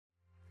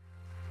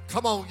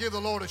Come on, give the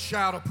Lord a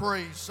shout of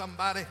praise,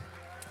 somebody.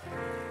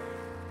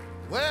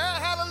 Well,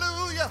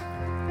 hallelujah.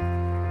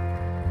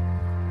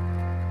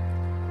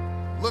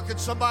 Look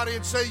at somebody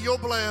and say, you're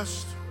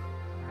blessed.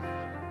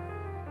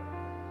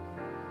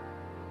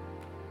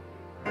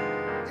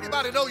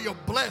 Anybody know you're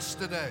blessed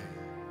today?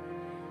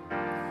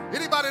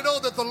 Anybody know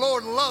that the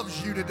Lord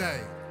loves you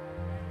today?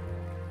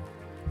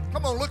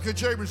 Come on, look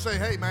at your neighbor and say,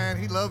 hey, man,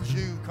 he loves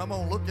you. Come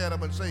on, look at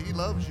him and say, he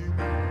loves you.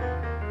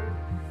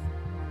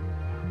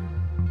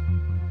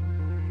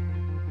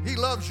 He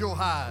loves your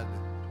hide.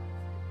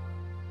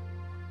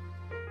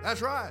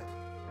 That's right.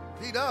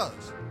 He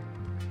does.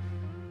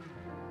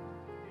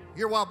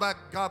 Here a while back,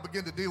 God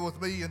began to deal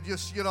with me, and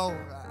just, you know,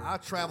 I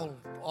travel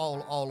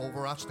all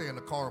over. I stay in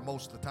the car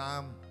most of the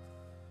time.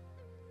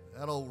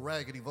 That old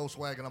raggedy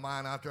Volkswagen of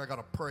mine out there, I got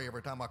to pray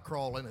every time I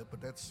crawl in it,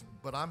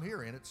 but I'm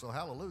here in it, so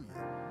hallelujah.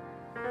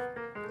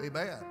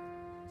 Amen.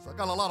 So I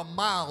got a lot of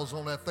miles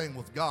on that thing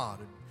with God.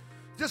 And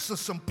just the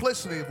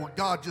simplicity of what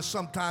God just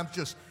sometimes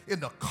just in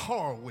the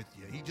car with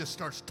you. He just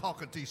starts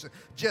talking to you. Say,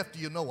 Jeff, do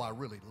you know I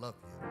really love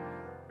you?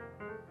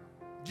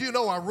 Do you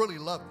know I really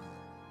love you?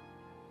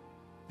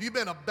 You've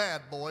been a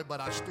bad boy,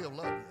 but I still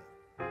love you.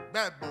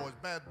 Bad boys,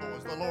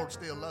 the Lord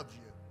still loves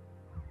you.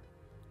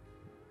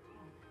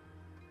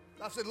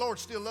 I said, Lord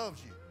still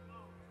loves you.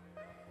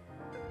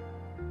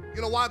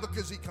 You know why?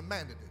 Because he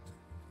commanded it.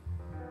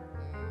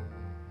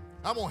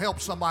 I'm going to help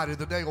somebody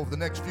today over the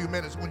next few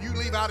minutes. When you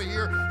leave out of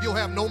here, you'll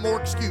have no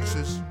more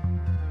excuses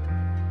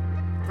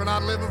for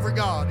not living for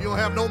God. You'll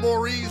have no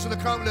more reason to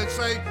come and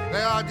say,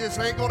 well, I just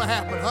ain't going to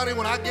happen. Honey,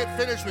 when I get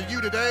finished with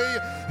you today,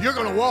 you're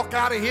going to walk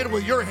out of here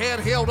with your head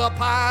held up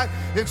high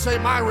and say,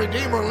 my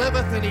Redeemer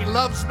liveth and he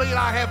loves me and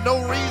I have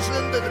no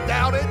reason to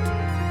doubt it.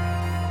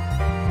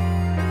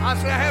 I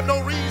say, I have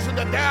no reason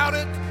to doubt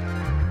it.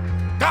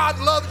 God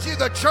loves you.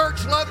 The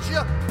church loves you.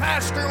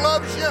 Pastor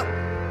loves you.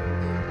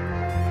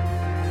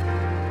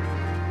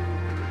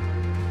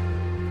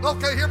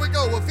 Okay, here we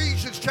go.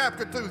 Ephesians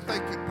chapter 2.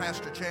 Thank you,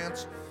 Pastor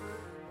Chance.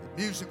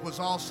 The music was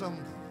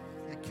awesome.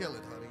 You kill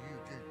it, honey.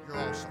 You're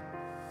awesome.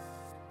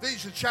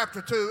 Ephesians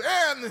chapter 2.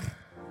 And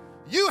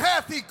you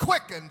hath he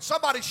quickened.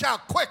 Somebody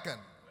shout quicken.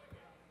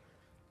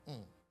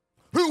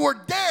 Who were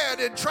dead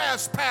in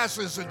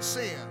trespasses and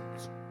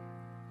sins.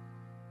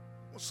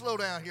 We'll slow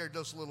down here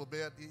just a little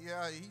bit.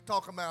 Yeah, he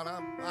talking about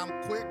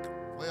I'm quick.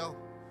 Well,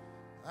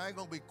 I ain't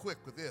gonna be quick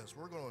with this.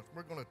 We're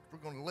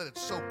gonna let it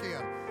soak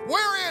in.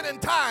 Wherein in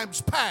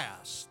times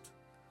past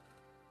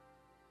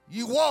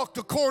you walked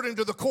according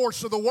to the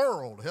course of the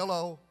world.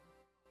 Hello.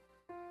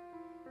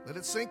 Let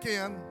it sink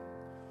in.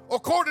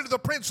 According to the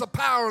prince of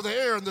power of the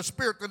air and the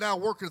spirit that now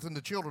worketh in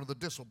the children of the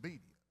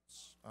disobedience.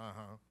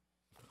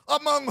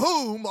 Among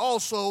whom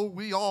also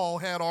we all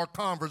had our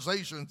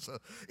conversations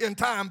in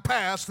time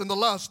past in the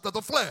lust of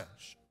the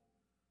flesh.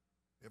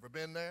 Ever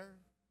been there?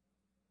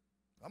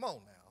 Come on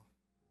now.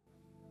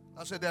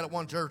 I said that at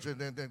one church and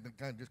then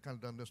just kind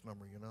of done this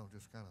number, you know,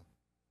 just kind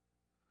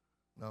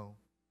of. No.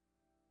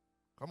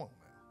 Come on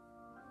now.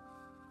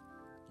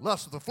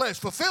 Lust of the flesh,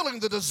 fulfilling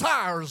the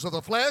desires of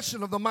the flesh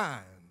and of the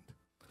mind.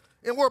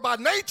 And were by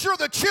nature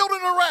the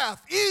children of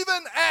wrath,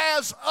 even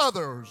as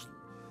others.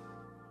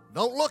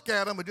 Don't look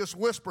at them and just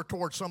whisper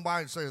towards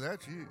somebody and say,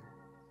 that's you.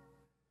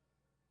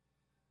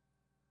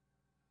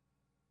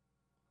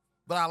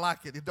 But I like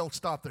it. It don't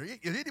stop there.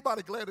 Is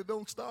anybody glad it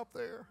don't stop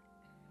there?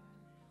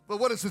 But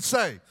what does it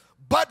say?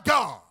 But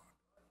God.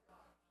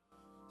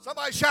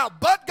 Somebody shout,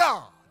 but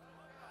God.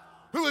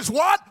 Who is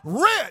what?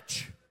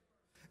 Rich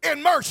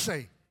in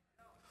mercy.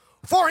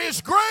 For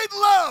his great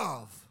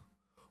love,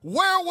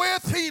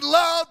 wherewith he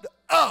loved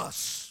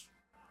us.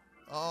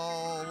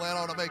 Oh, that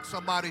ought to make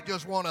somebody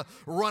just want to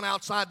run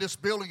outside this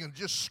building and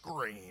just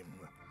scream.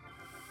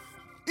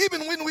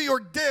 Even when we were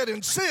dead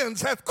in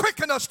sins, hath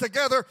quickened us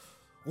together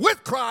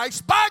with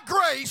Christ. By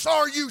grace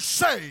are you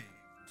saved.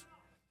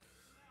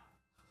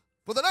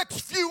 For the next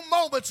few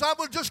moments, I'm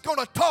just going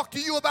to talk to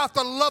you about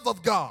the love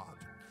of God.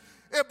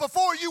 And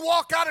before you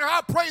walk out here,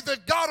 I pray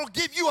that God will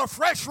give you a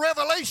fresh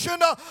revelation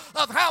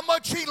of how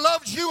much he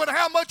loves you and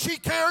how much he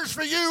cares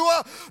for you.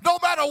 No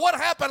matter what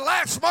happened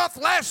last month,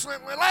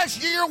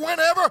 last year,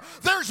 whenever,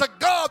 there's a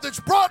God that's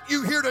brought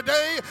you here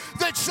today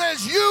that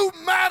says, you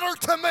matter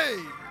to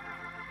me.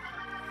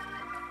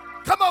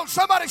 Come on,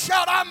 somebody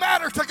shout, I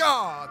matter to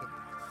God.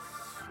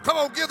 Come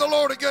on, give the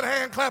Lord a good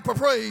hand clap of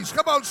praise.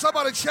 Come on,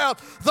 somebody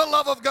shout, the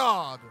love of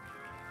God.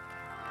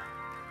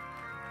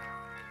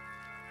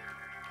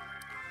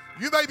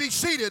 You may be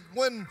seated.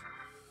 When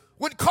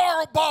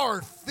Karl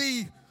Barth,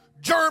 the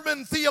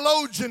German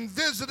theologian,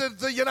 visited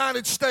the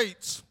United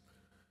States.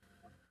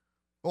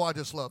 Oh, I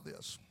just love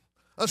this.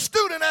 A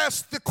student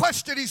asked the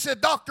question, he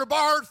said, Dr.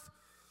 Barth,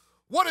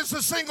 what is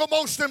the single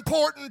most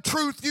important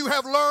truth you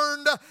have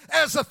learned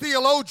as a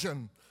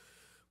theologian?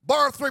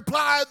 Barth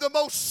replied, the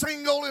most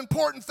single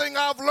important thing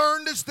I've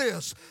learned is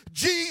this.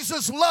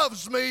 Jesus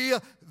loves me,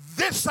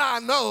 this I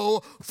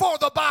know, for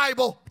the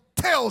Bible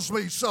tells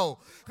me so.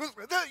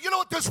 You know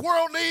what this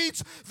world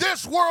needs?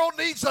 This world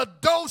needs a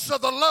dose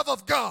of the love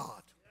of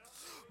God.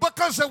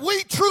 Because if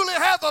we truly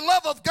have the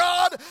love of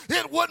God,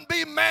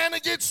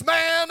 against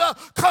man,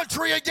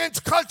 country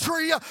against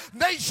country,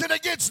 nation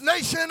against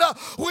nation,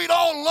 we'd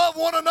all love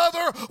one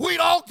another. We'd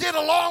all get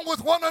along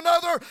with one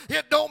another.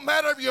 It don't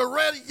matter if you're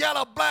red,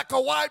 yellow, black,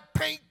 or white,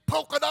 pink,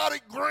 polka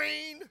dotted,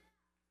 green.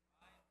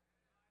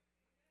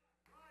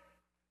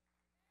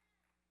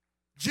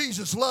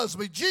 Jesus loves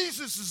me.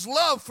 Jesus'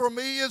 love for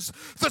me is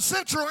the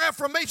central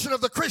affirmation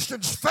of the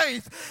Christian's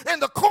faith and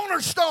the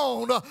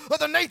cornerstone of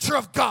the nature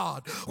of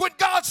God. When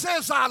God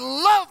says, I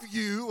love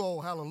you,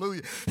 oh,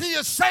 hallelujah, He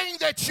is saying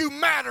that you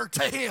matter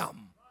to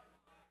Him.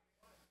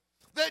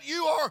 That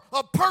you are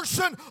a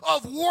person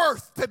of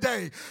worth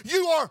today.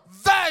 You are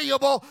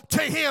valuable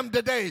to Him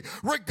today.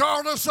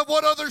 Regardless of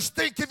what others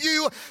think of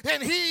you,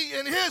 and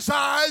in His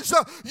eyes,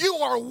 you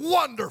are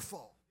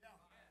wonderful.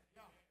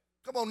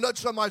 Come on, nudge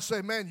somebody,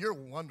 say, man, you're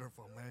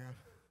wonderful, man.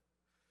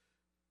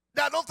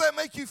 Now, don't that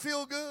make you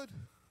feel good?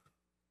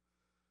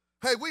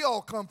 Hey, we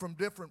all come from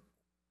different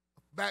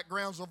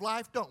backgrounds of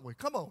life, don't we?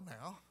 Come on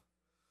now.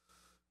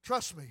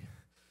 Trust me.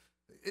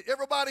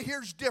 Everybody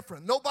here's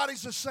different.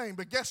 Nobody's the same.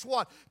 But guess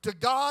what? To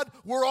God,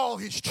 we're all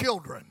His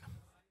children.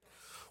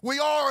 We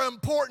are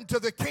important to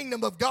the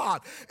kingdom of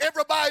God.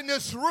 Everybody in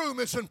this room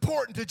is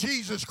important to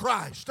Jesus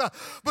Christ.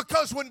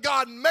 Because when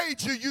God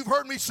made you, you've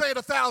heard me say it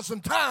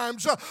 1,000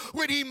 times,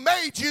 when He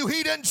made you,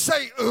 He didn't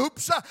say,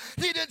 oops.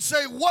 He didn't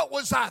say, what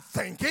was I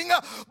thinking?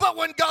 But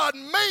when God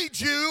made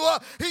you,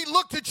 He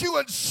looked at you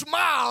and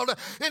smiled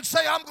and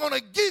said, I'm going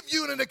to give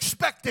you an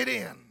expected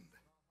end.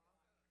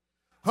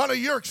 Honey,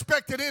 your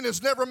expected end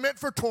is never meant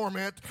for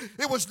torment.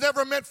 It was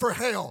never meant for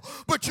hell.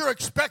 But your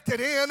expected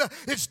end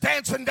is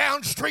dancing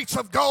down streets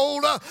of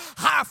gold,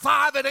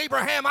 high-fiving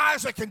Abraham,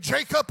 Isaac, and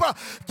Jacob,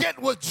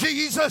 getting with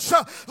Jesus,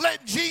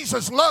 letting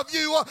Jesus love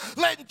you,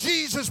 letting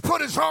Jesus put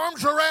His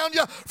arms around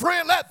you.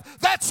 Friend,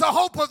 that's the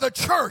hope of the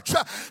church.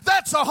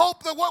 That's the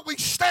hope that what we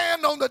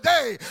stand on the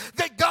day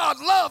that God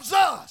loves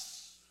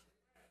us.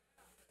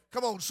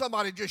 Come on,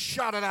 somebody just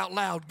shout it out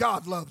loud.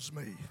 God loves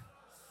me.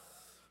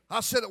 I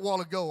said it a while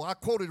ago. I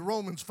quoted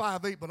Romans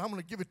 5:8, but I'm going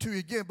to give it to you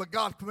again. But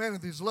God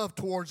commanded His love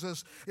towards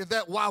us, in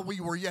that while we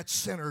were yet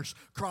sinners,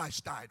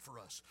 Christ died for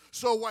us.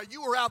 So while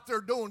you were out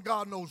there doing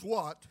God knows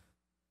what,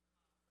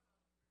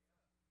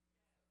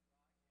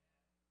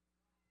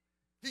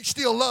 He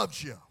still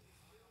loves you.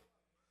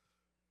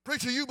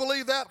 Preacher, you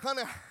believe that,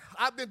 honey?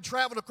 I've been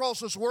traveling across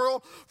this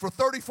world for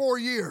 34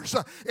 years,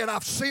 and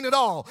I've seen it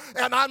all.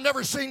 And I've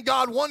never seen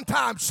God one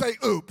time say,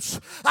 oops.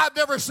 I've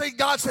never seen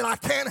God say, I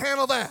can't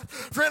handle that.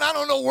 Friend, I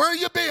don't know where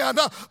you've been,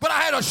 but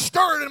I had a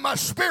stirring in my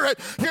spirit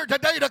here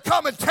today to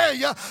come and tell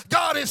you,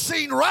 God has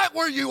seen right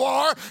where you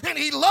are, and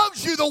He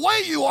loves you the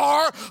way you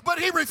are, but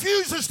He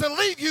refuses to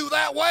leave you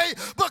that way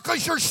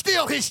because you're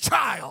still His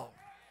child.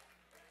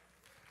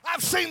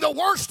 I've seen the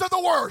worst of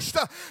the worst,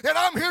 and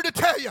I'm here to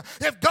tell you,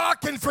 if God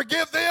can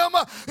forgive them,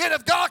 and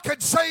if God can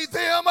save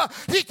them,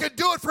 He can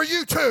do it for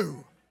you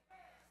too.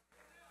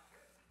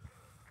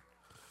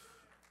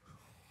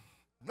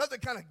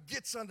 Nothing kind of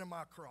gets under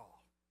my craw.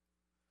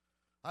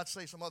 I'd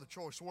say some other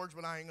choice words,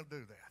 but I ain't going to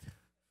do that.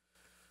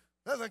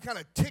 Nothing kind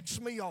of ticks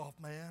me off,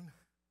 man,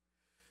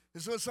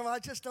 is when somebody, I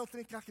just don't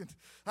think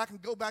I can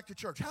go back to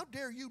church. How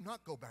dare you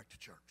not go back to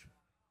church?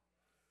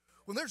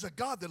 When there's a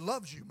God that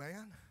loves you,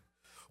 man.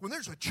 When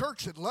there's a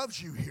church that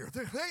loves you here,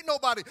 there ain't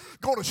nobody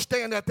going to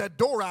stand at that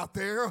door out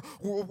there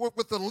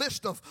with the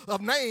list of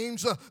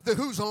names that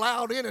who's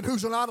allowed in and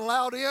who's not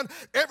allowed in.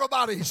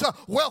 Everybody's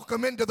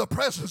welcome into the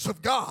presence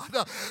of God.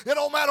 It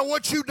don't matter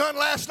what you done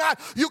last night.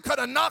 You could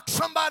have knocked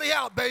somebody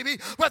out, baby.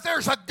 But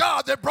there's a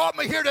God that brought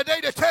me here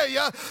today to tell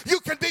you, you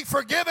can be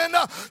forgiven,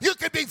 you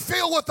can be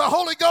filled with the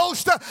Holy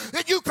Ghost,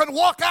 and you can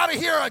walk out of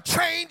here a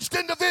changed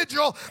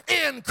individual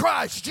in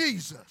Christ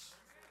Jesus.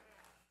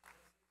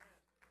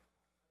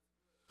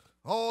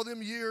 All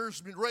them years,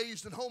 been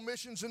raised in home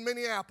missions in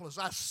Minneapolis.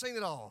 I've seen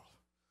it all.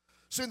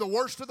 Seen the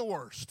worst of the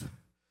worst.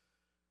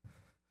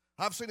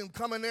 I've seen them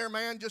come in there,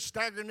 man, just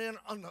staggering in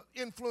under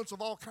the influence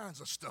of all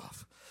kinds of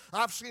stuff.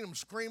 I've seen them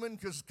screaming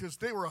because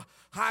they were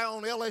high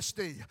on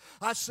LSD.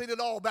 I've seen it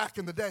all back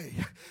in the day.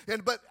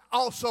 But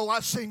also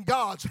I've seen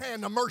God's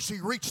hand of mercy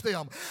reach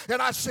them.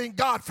 And I've seen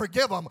God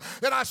forgive them.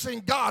 And I've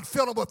seen God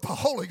fill them with the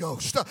Holy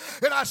Ghost.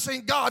 And I've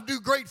seen God do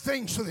great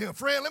things to them.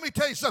 Friend, let me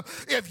tell you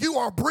something. If you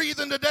are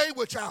breathing today,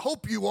 which I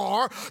hope you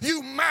are,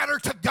 you matter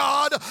to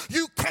God.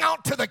 You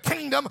count to the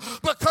kingdom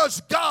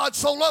because God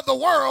so loved the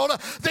world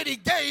that He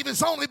gave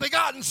His only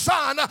begotten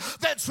Son,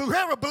 that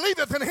whoever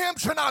believeth in Him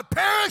shall not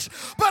perish,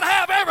 but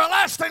have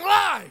everlasting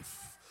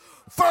life.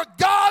 For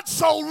God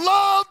so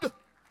loved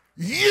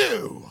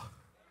you.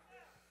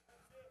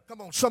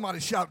 Come on, somebody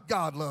shout,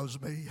 God loves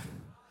me.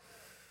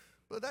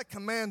 But that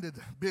commanded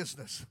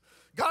business.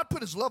 God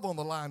put His love on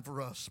the line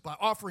for us by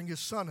offering His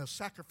Son a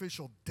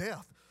sacrificial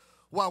death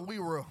while we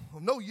were of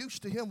no use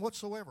to Him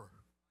whatsoever.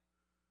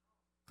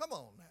 Come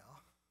on now.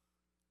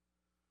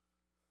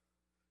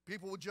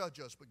 People will judge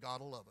us, but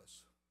God will love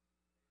us.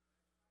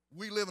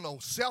 We live in a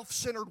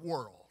self-centered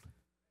world.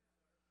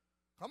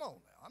 Come on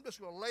now. I'm just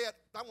going to lay it,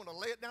 I want to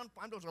lay it down,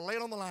 I'm just going to lay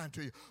it on the line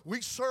to you.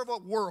 We serve a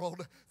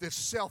world that's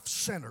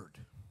self-centered.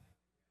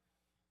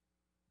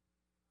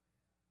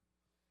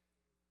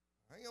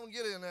 ain't gonna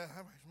get in there.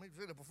 I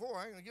said it before.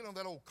 I ain't gonna get on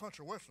that old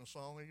country western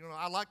song. You know,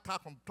 I like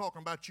talking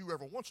about you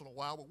every once in a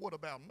while, but what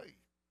about me?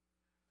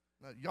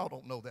 Now, y'all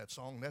don't know that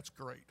song. That's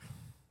great.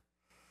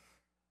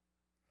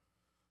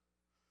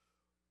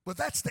 But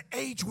that's the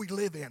age we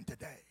live in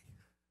today.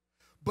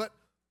 But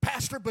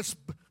Pastor,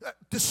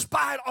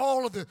 despite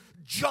all of the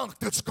junk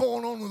that's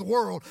going on in the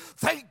world,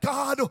 thank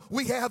God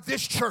we have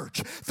this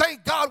church.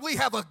 Thank God we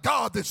have a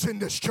God that's in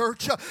this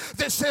church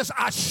that says,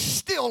 I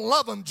still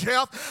love them,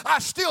 Jeff. I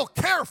still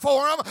care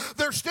for them.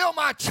 They're still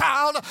my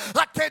child.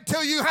 I can't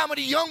tell you how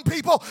many young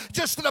people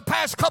just in the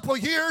past couple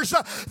of years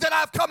that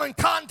I've come in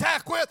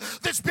contact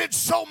with that's been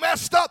so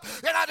messed up,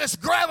 and I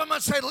just grab them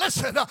and say,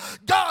 listen,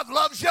 God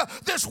loves you.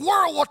 This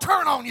world will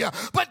turn on you,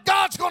 but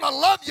God's going to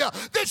love you.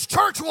 This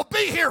church will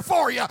be here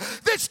for you.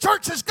 This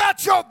church has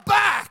got your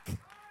back.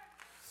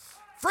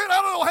 Friend,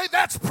 I don't know, hey,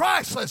 that's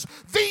priceless.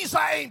 Visa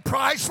ain't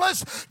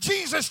priceless.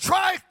 Jesus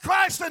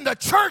Christ and the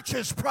church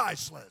is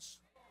priceless.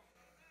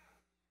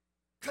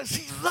 Because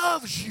he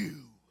loves you.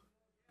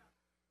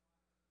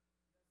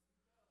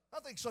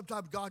 I think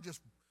sometimes God just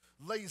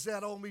lays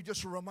that on me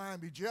just to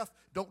remind me, Jeff,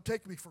 don't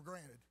take me for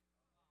granted.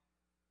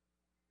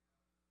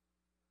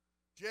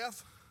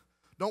 Jeff,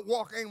 don't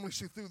walk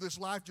aimlessly through this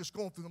life just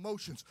going through the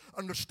motions.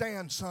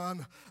 Understand,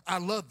 son, I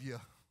love you.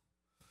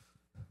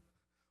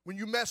 When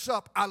you mess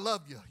up, I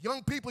love you.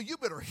 Young people, you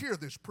better hear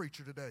this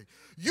preacher today.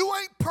 You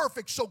ain't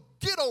perfect, so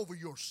get over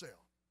yourself.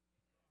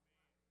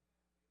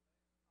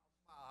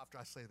 After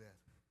I say that.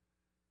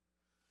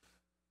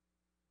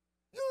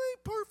 You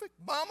ain't perfect.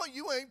 Mama,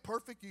 you ain't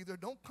perfect either.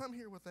 Don't come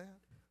here with that.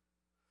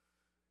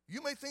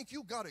 You may think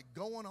you got it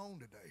going on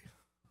today.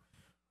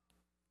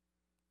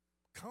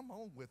 Come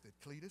on with it,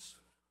 Cletus.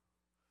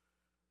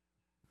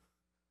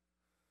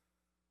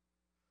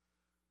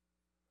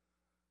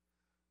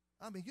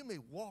 I mean, you may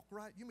walk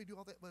right, you may do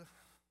all that, but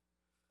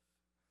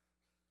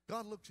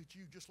God looks at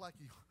you just like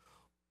he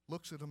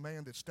looks at a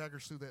man that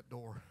staggers through that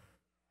door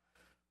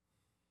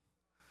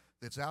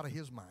that's out of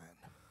his mind.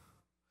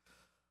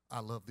 I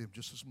love them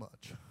just as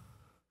much.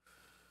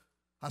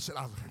 I said,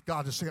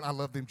 God is saying, I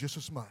love them just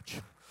as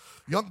much.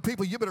 Young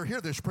people, you better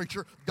hear this,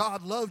 preacher.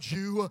 God loves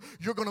you.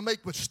 You're going to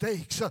make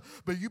mistakes,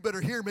 but you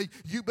better hear me.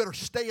 You better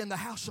stay in the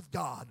house of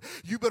God.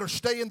 You better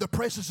stay in the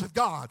presence of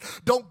God.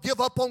 Don't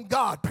give up on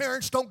God.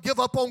 Parents, don't give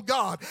up on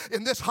God.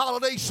 In this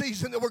holiday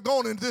season that we're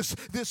going in, this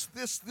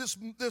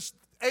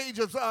age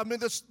of,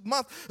 this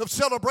month of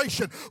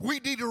celebration, we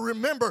need to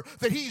remember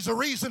that he's the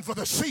reason for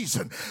the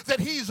season, that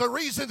he's the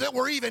reason that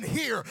we're even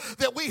here,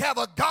 that we have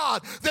a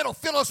God that'll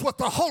fill us with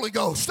the Holy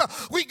Ghost.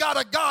 We got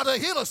a God to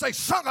heal us. They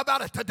sung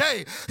about it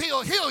today.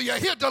 He'll heal you.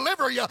 He'll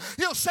deliver you.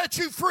 He'll set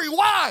you free.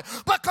 Why?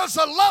 Because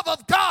the love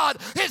of God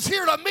is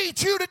here to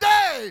meet you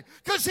today,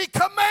 because he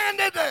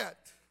commanded it.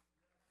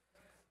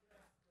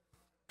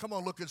 Come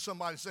on, look at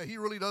somebody and say, he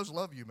really does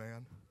love you,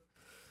 man.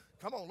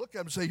 Come on, look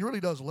at him and say, he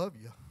really does love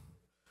you.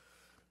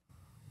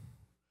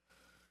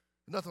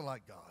 Nothing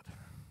like God.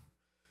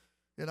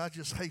 And I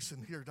just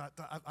hasten here.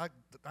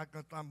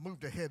 I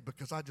moved ahead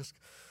because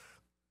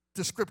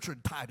the scripture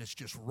in Titus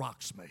just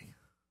rocks me.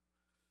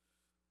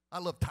 I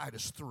love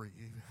Titus 3.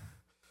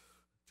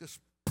 Just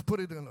put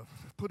it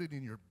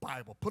in your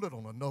Bible. Put it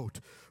on a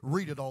note.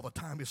 Read it all the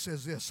time. It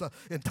says this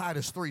in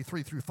Titus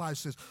 3:3-5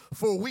 says,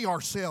 for we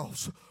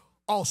ourselves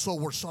also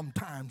were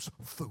sometimes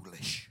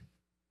foolish.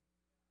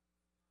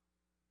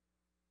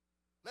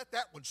 Let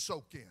that one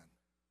soak in.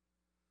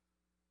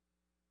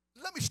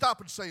 Let me stop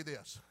and say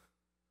this.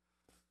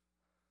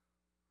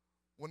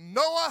 When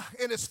Noah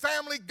and his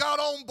family got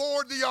on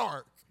board the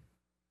ark,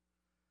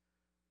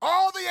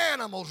 all the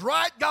animals,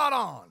 right, got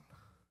on.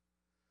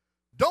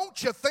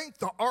 Don't you think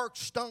the ark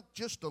stunk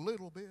just a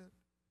little bit?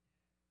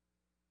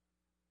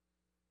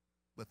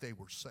 But they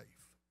were safe.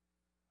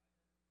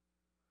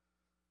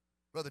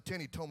 Brother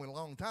Tenney told me a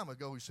long time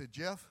ago, he said,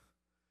 Jeff,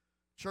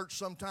 church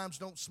sometimes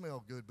don't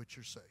smell good, but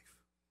you're safe.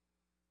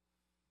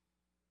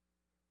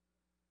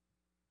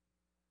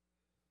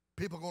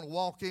 People are going to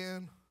walk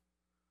in.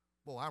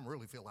 Boy, I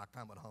really feel like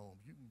I'm at home.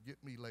 You can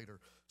get me later.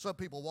 Some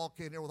people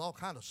walk in there with all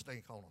kind of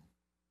stink on them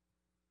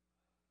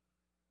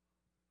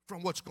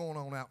from what's going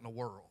on out in the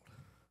world.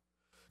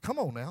 Come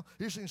on now.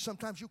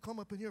 Sometimes you come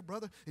up in here,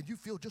 brother, and you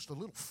feel just a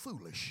little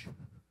foolish.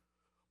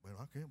 Man,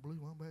 I can't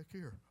believe I'm back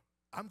here.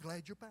 I'm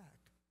glad you're back.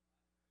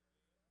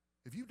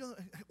 If you done,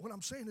 what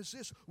I'm saying is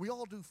this: we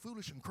all do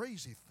foolish and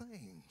crazy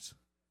things.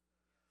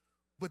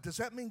 But does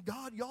that mean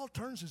God, y'all,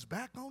 turns his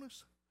back on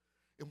us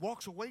and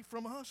walks away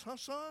from us, huh,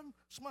 son?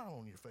 Smile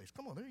on your face.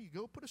 Come on, there you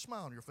go. Put a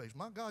smile on your face.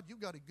 My God, you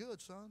got it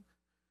good, son.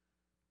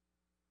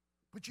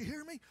 But you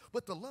hear me?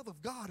 But the love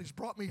of God has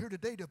brought me here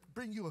today to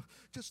bring you a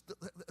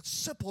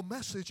simple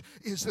message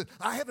is that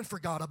I haven't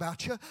forgot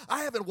about you.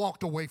 I haven't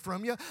walked away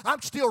from you.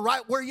 I'm still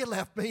right where you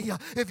left me.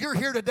 If you're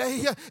here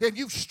today and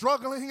you're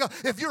struggling,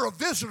 if you're a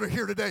visitor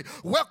here today,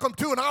 welcome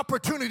to an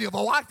opportunity of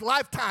a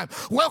lifetime.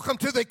 Welcome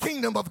to the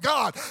kingdom of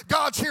God.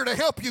 God's here to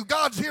help you.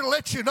 God's here to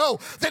let you know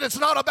that it's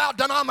not about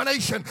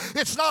denomination.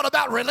 It's not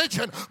about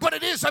religion, but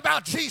it is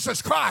about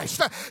Jesus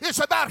Christ. It's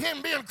about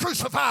him being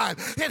crucified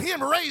and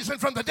him raising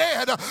from the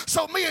dead so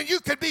so me and you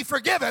can be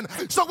forgiven,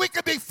 so we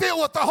can be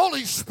filled with the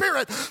Holy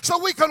Spirit,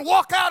 so we can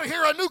walk out of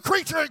here a new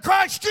creature in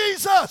Christ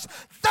Jesus.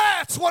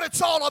 That's what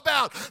it's all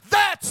about.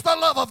 That's the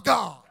love of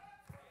God.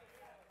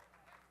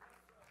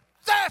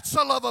 That's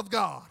the love of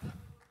God.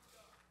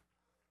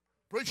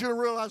 Preacher,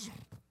 realize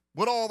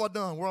what all have I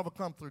done, where have I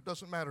come through? It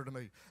doesn't matter to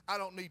me. I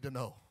don't need to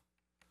know.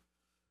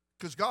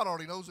 Because God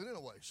already knows it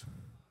anyways.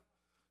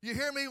 You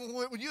hear me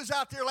when you was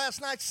out there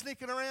last night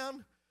sneaking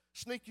around?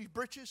 Sneaky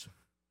britches?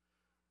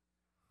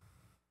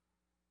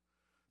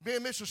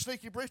 Being Mr.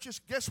 Sneaky Britches,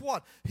 guess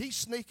what? He's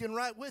sneaking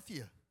right with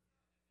you.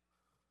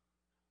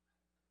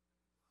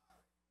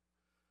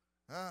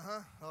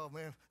 Oh,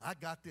 man, I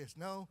got this.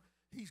 No,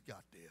 he's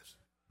got this.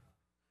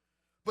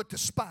 But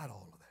despite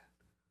all of that,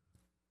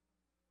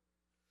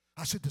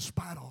 I said,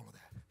 despite all of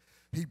that,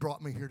 he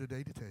brought me here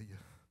today to tell you,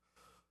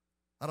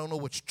 I don't know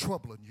what's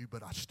troubling you,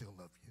 but I still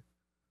love you.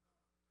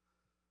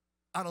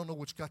 I don't know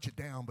what's got you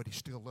down, but he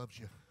still loves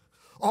you.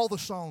 All the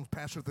songs,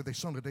 Pastor, that they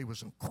sung today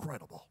was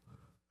incredible.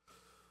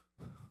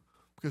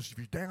 Because if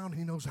you're down,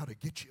 he knows how to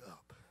get you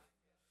up.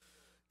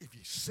 If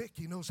you're sick,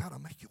 he knows how to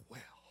make you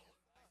well.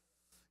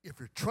 If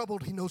you're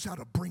troubled, he knows how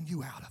to bring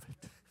you out of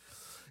it.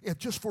 And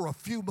just for a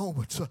few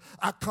moments,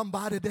 I come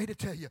by today to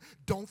tell you,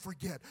 don't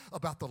forget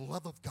about the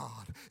love of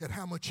God and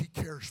how much he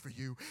cares for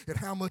you and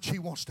how much he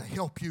wants to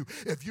help you.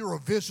 If you're a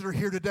visitor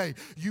here today,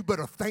 you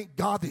better thank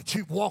God that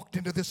you walked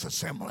into this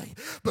assembly,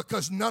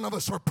 because none of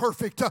us are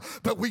perfect,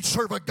 but we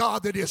serve a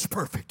God that is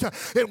perfect.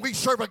 And we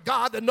serve a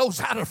God that knows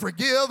how to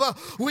forgive.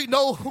 We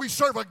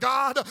serve a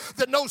God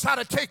that knows how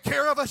to take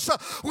care of us.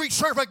 We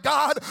serve a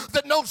God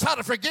that knows how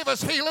to forgive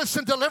us, heal us,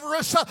 and deliver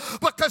us,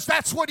 because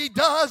that's what he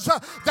does.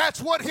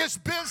 That's what his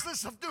business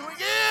of doing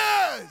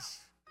is.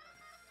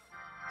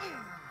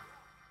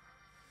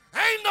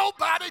 Ain't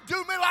nobody do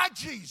me like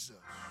Jesus.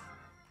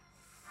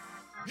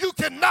 You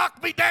can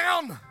knock me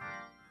down.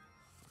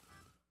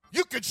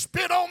 You can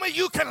spit on me.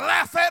 You can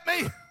laugh at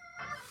me.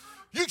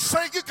 You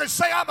can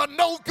say I'm a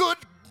no good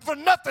for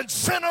nothing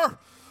sinner.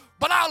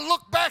 But I'll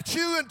look back at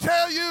you and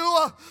tell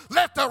you,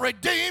 let the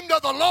redeemed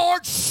of the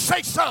Lord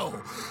say so.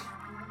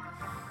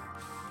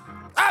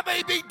 I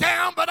may be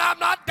down, but I'm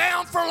not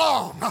down for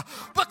long,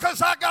 because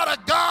I got a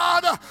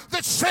God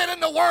that said in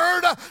the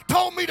Word,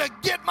 told me to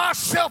get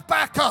myself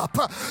back up,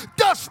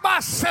 dust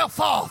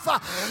myself off,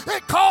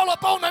 and call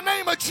upon the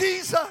name of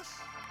Jesus.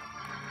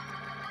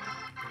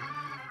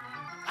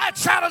 I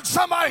challenge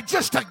somebody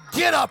just to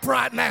get up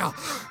right now.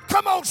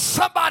 Come on,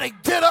 somebody,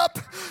 get up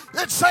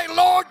and say,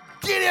 Lord,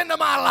 get into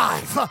my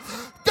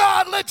life.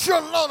 God, let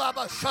your love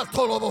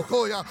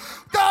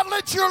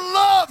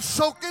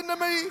soak into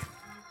me.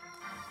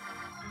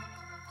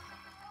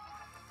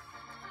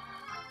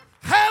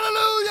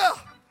 Hallelujah.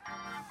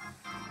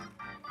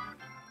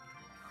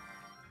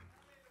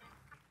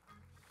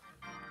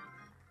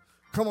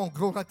 Come on,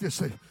 go like this.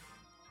 Say,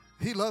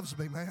 he loves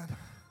me, man.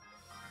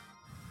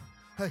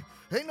 Hey,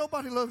 ain't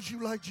nobody loves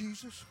you like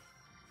Jesus.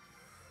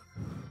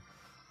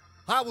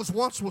 I was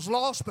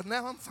lost, but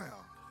now I'm found.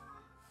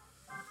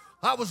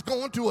 I was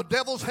going to a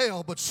devil's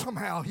hell, but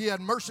somehow he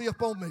had mercy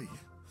upon me.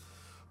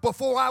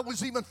 Before I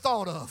was even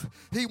thought of,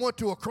 he went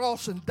to a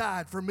cross and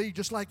died for me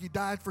just like he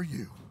died for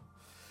you.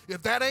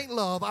 If that ain't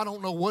love, I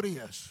don't know what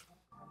is.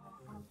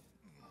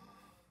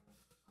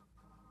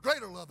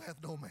 Greater love hath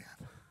no man.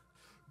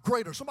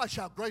 Greater. Somebody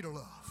shout greater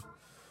love.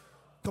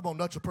 Come on,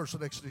 nudge the person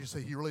next to you and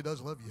say, he really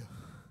does love you.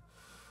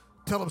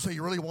 Tell him, say,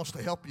 he really wants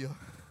to help you.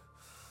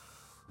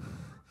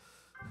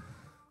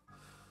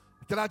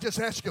 Can I just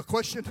ask you a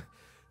question?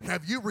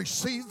 Have you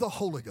received the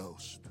Holy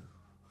Ghost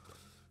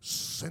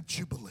since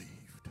you believed?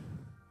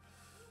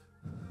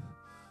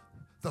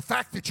 The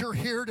fact that you're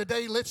here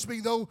today lets me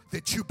know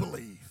that you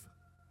believe,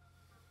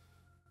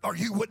 or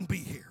you wouldn't be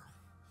here.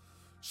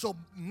 So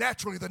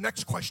naturally, the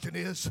next question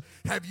is,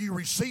 have you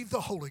received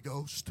the Holy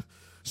Ghost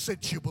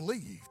since you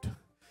believed?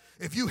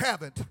 If you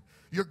haven't,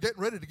 you're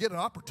getting ready to get an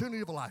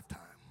opportunity of a lifetime.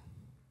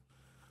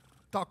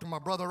 Talked to my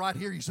brother right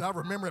here. He said, I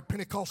remember at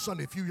Pentecost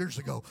Sunday a few years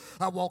ago,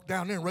 I walked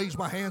down there and raised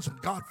my hands,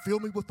 and God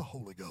filled me with the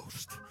Holy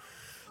Ghost.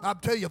 I'm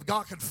telling you, if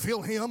God can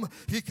fill him,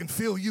 he can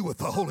fill you with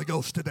the Holy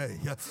Ghost today.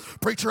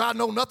 Preacher, I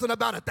know nothing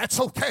about it. That's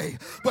okay.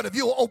 But if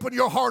you'll open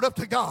your heart up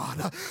to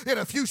God in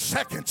a few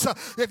seconds,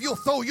 if you'll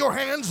throw your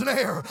hands in the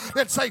air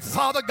and say,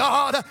 Father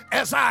God,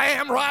 as I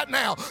am right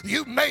now,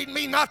 you made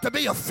me not to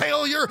be a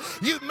failure.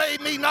 You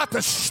made me not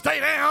to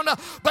stay down.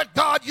 But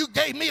God, you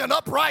gave me an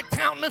upright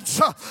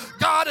countenance.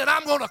 God, and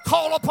I'm going to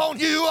call upon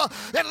you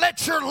and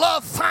let your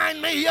love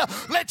find me.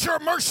 Let your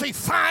mercy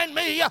find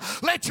me.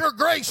 Let your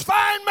grace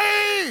find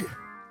me.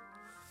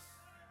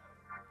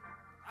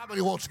 How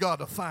many wants God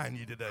to find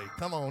you today?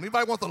 Come on.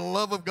 Anybody want the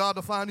love of God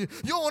to find you?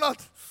 You want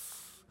to?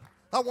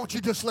 I want you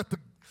to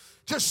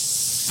just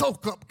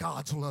soak up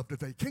God's love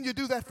today. Can you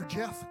do that for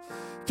Jeff?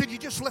 Can you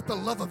just let the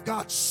love of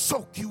God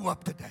soak you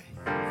up today?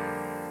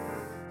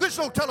 There's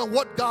no telling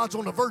what God's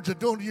on the verge of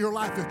doing to your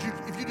life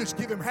if you just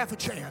give him half a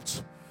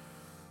chance.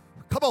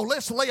 Come on,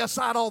 let's lay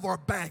aside all of our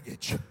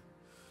baggage.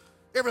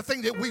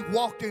 Everything that we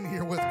walked in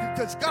here with,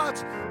 because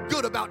God's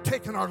good about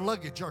taking our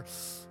luggage,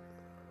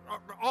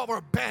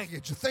 our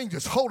baggage, the thing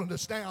that's holding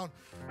us down,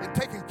 and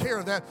taking care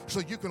of that so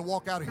you can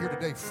walk out of here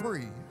today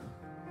free.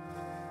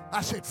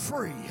 I said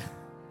free,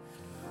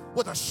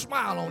 with a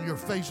smile on your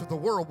face that the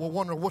world will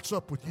wonder what's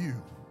up with you.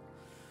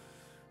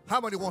 How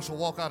many wants to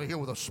walk out of here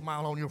with a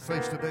smile on your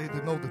face today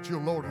to know that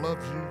your Lord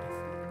loves you?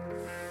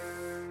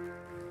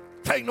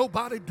 Can't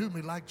nobody do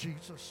me like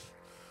Jesus.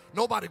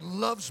 Nobody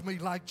loves me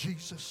like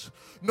Jesus.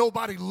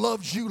 Nobody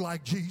loves you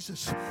like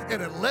Jesus.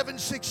 At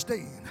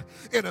 11:16,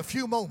 in a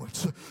few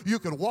moments, you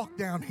can walk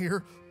down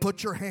here,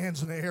 put your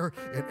hands in the air,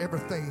 and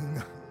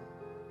everything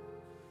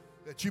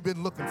that you've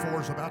been looking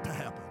for is about to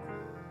happen.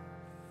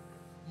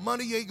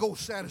 Money ain't going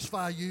to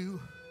satisfy you.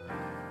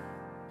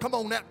 Come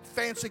on, that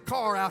fancy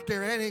car out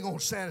there, that ain't going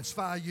to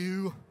satisfy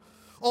you.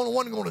 Only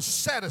one going to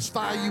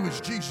satisfy you is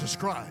Jesus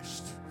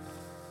Christ.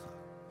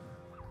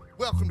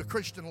 Welcome to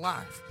Christian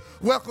life.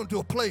 Welcome to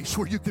a place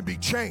where you can be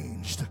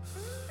changed,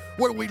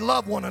 where we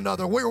love one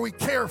another, where we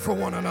care for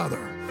one another.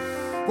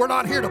 We're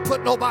not here to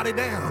put nobody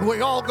down.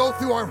 We all go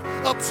through our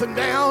ups and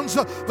downs,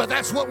 but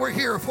that's what we're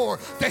here for,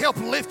 to help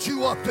lift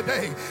you up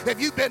today. If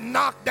you've been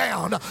knocked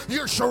down,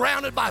 you're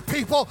surrounded by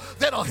people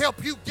that'll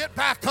help you get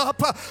back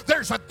up.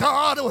 There's a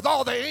God with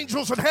all the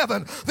angels in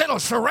heaven that'll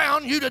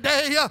surround you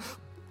today,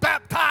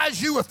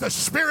 baptize you with the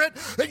Spirit,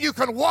 and you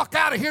can walk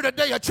out of here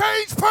today a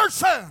changed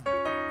person.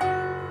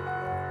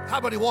 How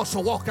many wants to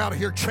walk out of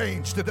here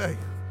changed today?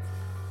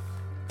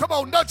 Come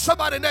on, nudge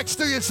somebody next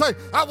to you and say,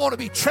 I want to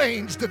be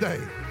changed today.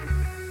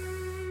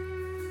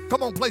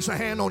 Come on, place a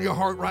hand on your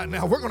heart right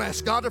now. We're going to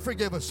ask God to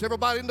forgive us.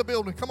 Everybody in the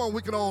building, come on,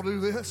 we can all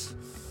do this.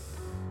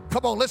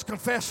 Come on, let's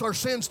confess our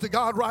sins to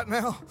God right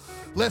now.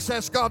 Let's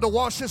ask God to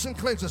wash us and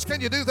cleanse us.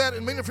 Can you do that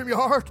and mean it from your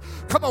heart?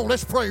 Come on,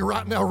 let's pray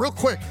right now real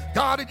quick.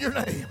 God, in your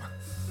name,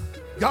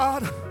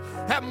 God,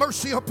 have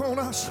mercy upon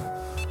us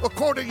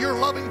according to your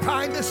loving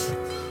kindness,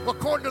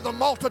 according to the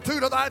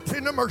multitude of thy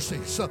tender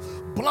mercies.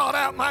 Blot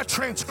out my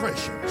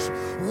transgressions.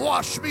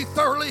 Wash me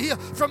thoroughly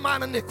from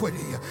mine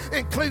iniquity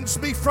and cleanse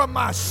me from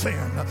my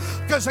sin.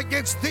 Because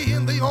against thee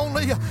and thee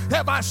only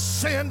have I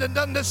sinned and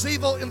done this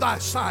evil in thy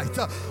sight.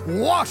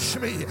 Wash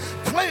me,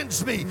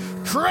 cleanse me,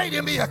 create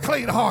in me a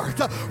clean heart,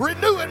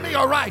 renew in me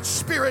a right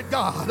spirit,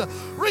 God.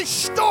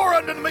 Restore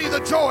unto me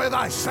the joy of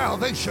thy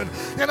salvation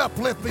and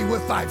uplift me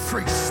with thy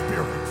free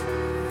spirit.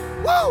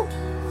 Woo!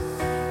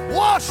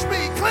 Wash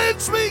me,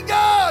 cleanse me,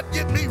 God.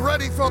 Get me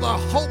ready for the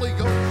Holy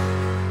Ghost.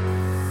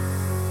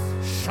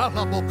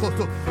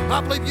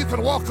 I believe you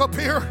can walk up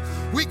here.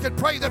 We can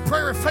pray the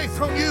prayer of faith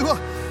on you,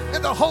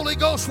 and the Holy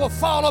Ghost will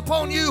fall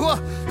upon you,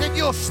 and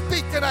you'll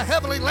speak in a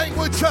heavenly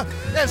language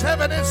as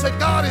evidence that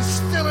God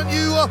is filling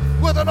you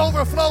with an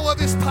overflow of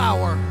His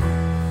power.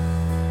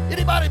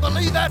 Anybody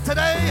believe that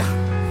today?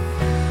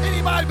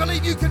 Anybody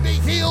believe you can be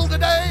healed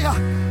today,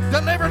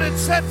 delivered and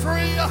set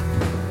free?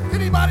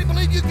 Anybody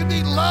believe you can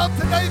be loved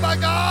today by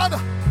God?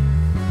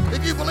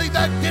 If you believe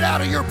that, get out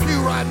of your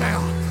pew right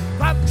now.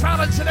 I'm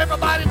challenging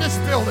everybody in this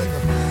building.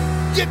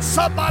 Get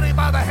somebody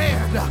by the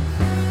hand.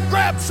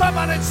 Grab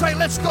somebody and say,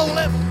 let's go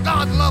let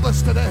God love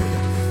us today.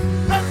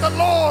 Let the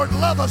Lord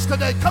love us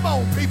today. Come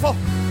on, people.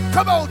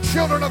 Come on,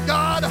 children of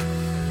God.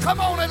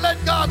 Come on and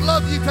let God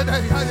love you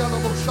today.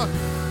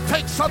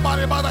 Take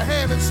somebody by the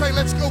hand and say,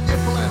 let's go get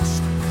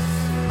blessed.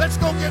 Let's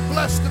go get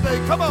blessed today.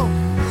 Come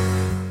on.